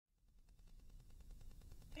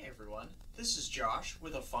everyone. This is Josh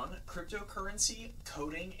with a fun cryptocurrency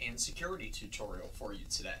coding and security tutorial for you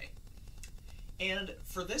today. And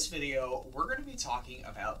for this video, we're going to be talking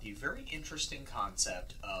about the very interesting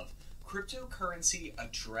concept of cryptocurrency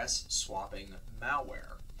address swapping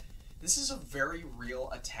malware. This is a very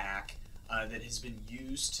real attack that has been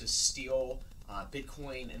used to steal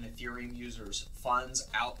Bitcoin and Ethereum users' funds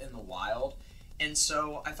out in the wild. And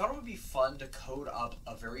so I thought it would be fun to code up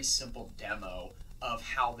a very simple demo of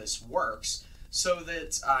how this works so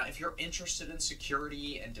that if you're interested in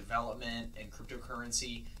security and development and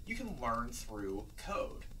cryptocurrency, you can learn through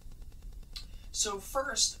code. So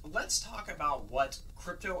first, let's talk about what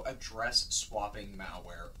crypto address swapping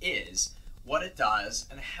malware is, what it does,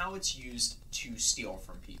 and how it's used to steal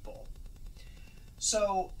from people.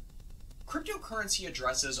 So cryptocurrency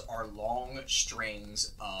addresses are long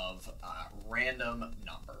strings of random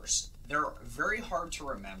numbers. They're very hard to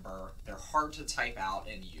remember, they're hard to type out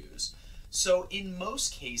and use. So in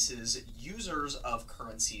most cases, users of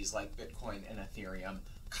currencies like Bitcoin and Ethereum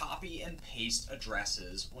copy and paste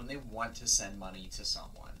addresses when they want to send money to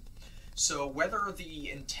someone. So whether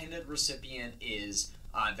the intended recipient is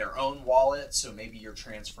their own wallet, so maybe you're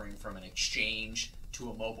transferring from an exchange to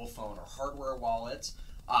a mobile phone or hardware wallet,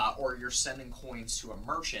 or you're sending coins to a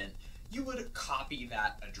merchant, you would copy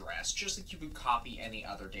that address just like you would copy any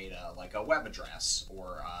other data like a web address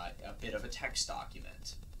or a bit of a text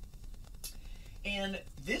document. And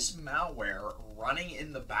this malware running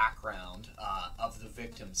in the background of the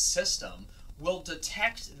victim's system will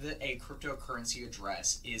detect that a cryptocurrency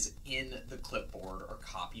address is in the clipboard or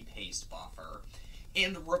copy-paste buffer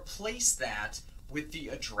and replace that with the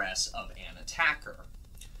address of an attacker.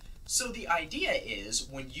 So the idea is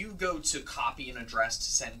when you go to copy an address to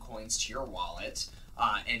send coins to your wallet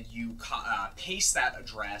and you paste that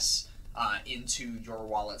address into your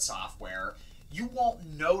wallet software, you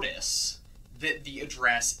won't notice that the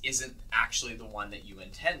address isn't actually the one that you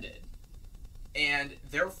intended. And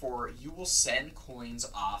therefore, you will send coins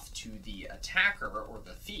off to the attacker or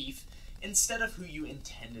the thief instead of who you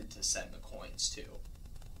intended to send the coins to.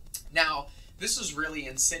 Now, this is really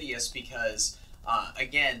insidious because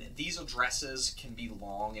again, these addresses can be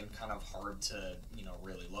long and kind of hard to,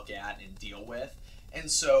 really look at and deal with. And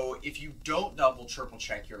so if you don't double, triple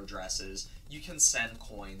check your addresses, you can send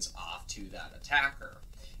coins off to that attacker.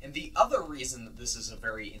 And the other reason that this is a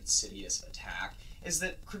very insidious attack is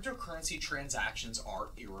that cryptocurrency transactions are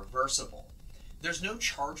irreversible. There's no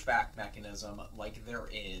chargeback mechanism like there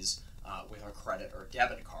is with a credit or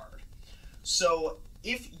debit card. So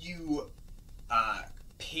if you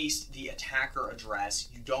paste the attacker address,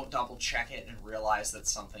 you don't double check it and realize that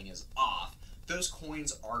something is off, those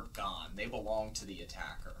coins are gone. They belong to the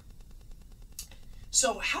attacker.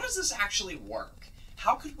 So how does this actually work?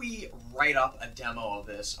 How could we write up a demo of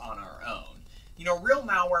this on our own? Real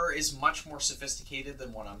malware is much more sophisticated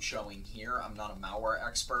than what I'm showing here. I'm not a malware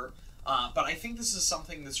expert, but I think this is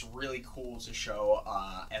something that's really cool to show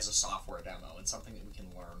as a software demo and something that we can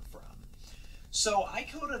learn from. So I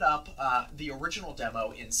coded up the original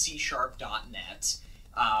demo in C#.net,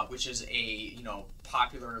 which is a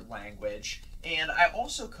popular language, and I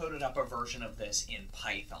also coded up a version of this in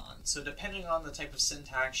Python. So depending on the type of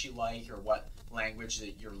syntax you like or what language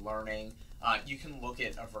that you're learning, you can look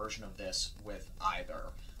at a version of this with either.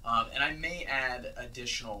 And I may add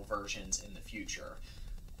additional versions in the future.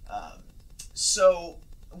 So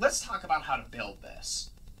let's talk about how to build this.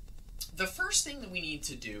 The first thing that we need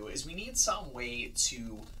to do is we need some way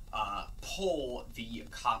to pull the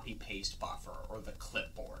copy-paste buffer or the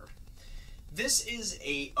clipboard. This is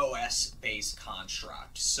a OS-based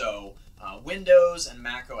construct, so Windows and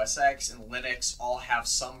Mac OS X and Linux all have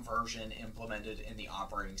some version implemented in the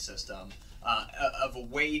operating system of a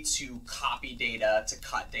way to copy data, to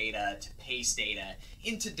cut data, to paste data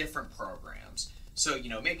into different programs. So,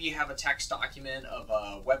 maybe you have a text document of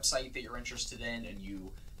a website that you're interested in and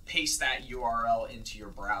you paste that URL into your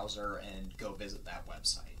browser and go visit that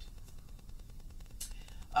website.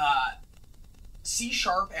 C#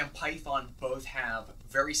 and Python both have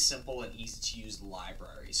very simple and easy to use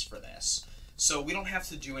libraries for this. So we don't have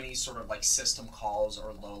to do any sort of like system calls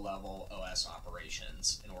or low-level OS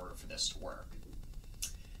operations in order for this to work.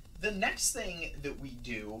 The next thing that we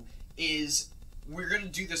do is we're going to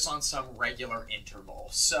do this on some regular interval.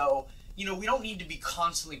 So we don't need to be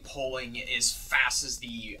constantly polling as fast as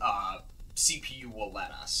the CPU will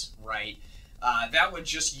let us, right? That would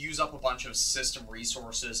just use up a bunch of system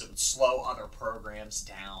resources. It would slow other programs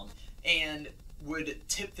down and would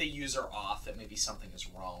tip the user off that maybe something is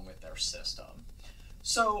wrong with their system.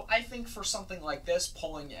 So I think for something like this,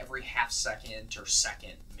 polling every half second or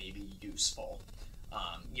second may be useful.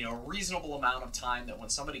 A reasonable amount of time that when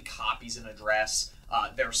somebody copies an address,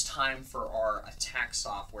 there's time for our attack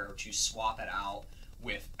software to swap it out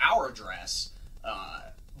with our address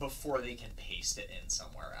before they can paste it in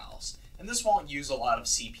somewhere else. And this won't use a lot of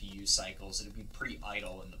CPU cycles. It'll be pretty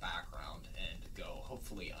idle in the background and go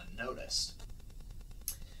hopefully unnoticed.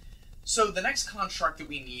 So the next construct that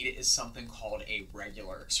we need is something called a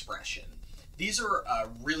regular expression. These are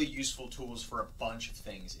really useful tools for a bunch of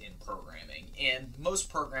things in programming, and most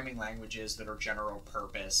programming languages that are general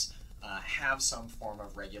purpose have some form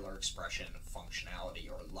of regular expression functionality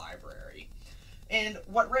or library. And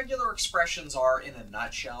what regular expressions are in a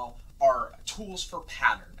nutshell are tools for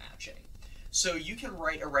pattern matching. So you can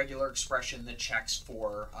write a regular expression that checks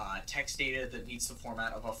for text data that meets the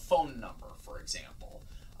format of a phone number, for example,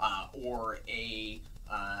 or a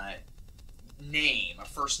name, a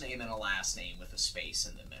first name and a last name with a space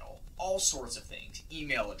in the middle, all sorts of things,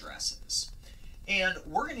 email addresses. And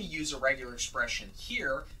we're going to use a regular expression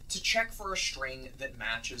here to check for a string that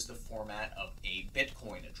matches the format of a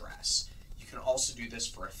Bitcoin address. You can also do this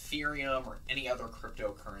for Ethereum or any other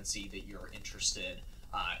cryptocurrency that you're interested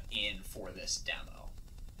in for this demo.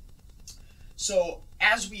 So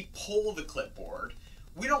as we pull the clipboard,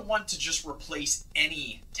 we don't want to just replace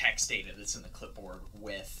any text data that's in the clipboard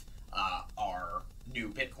with our new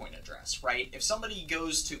Bitcoin address, right? If somebody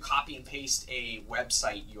goes to copy and paste a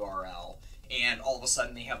website URL and all of a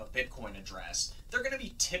sudden they have a Bitcoin address, they're going to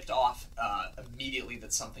be tipped off immediately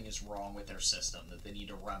that something is wrong with their system, that they need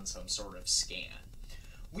to run some sort of scan.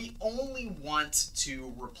 We only want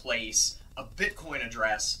to replace a Bitcoin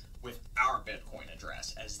address with our Bitcoin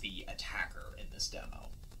address as the attacker in this demo.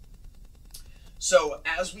 So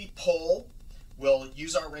as we pull, we'll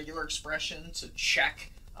use our regular expression to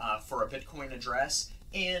check for a Bitcoin address,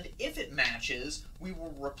 and if it matches, we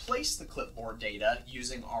will replace the clipboard data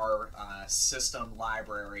using our system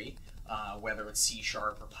library, whether it's C#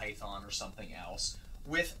 or Python or something else,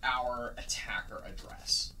 with our attacker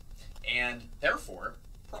address. And therefore,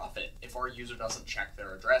 profit if our user doesn't check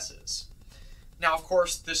their addresses. Now, of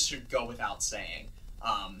course, this should go without saying.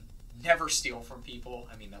 Never steal from people.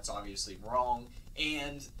 I mean, that's obviously wrong.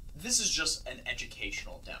 And this is just an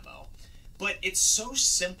educational demo. But it's so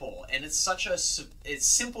simple, and it's such a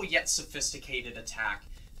simple yet sophisticated attack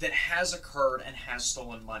that has occurred and has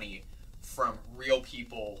stolen money from real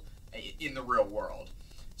people in the real world.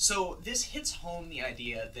 So this hits home the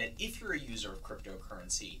idea that if you're a user of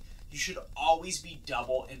cryptocurrency, you should always be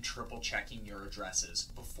double and triple checking your addresses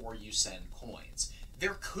before you send coins.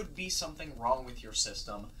 There could be something wrong with your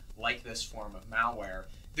system, like this form of malware,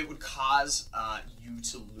 that would cause you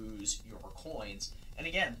to lose your coins. And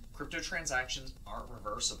again, crypto transactions aren't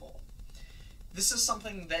reversible. This is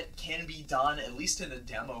something that can be done, at least in a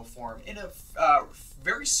demo form, in a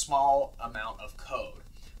very small amount of code.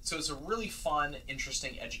 So it's a really fun,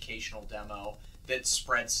 interesting educational demo that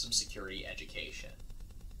spreads some security education.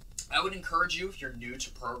 I would encourage you, if you're new to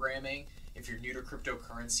programming, if you're new to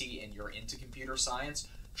cryptocurrency and you're into computer science,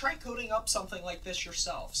 try coding up something like this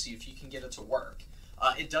yourself. See if you can get it to work.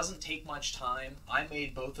 It doesn't take much time. I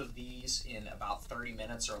made both of these in about 30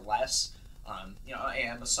 minutes or less. I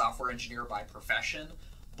am a software engineer by profession,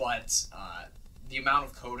 but the amount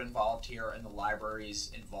of code involved here and the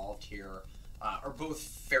libraries involved here are both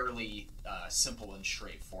fairly simple and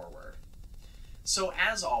straightforward. So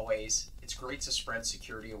as always, it's great to spread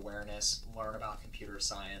security awareness, learn about computer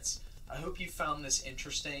science. I hope you found this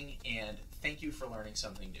interesting, and thank you for learning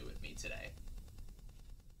something new with me today.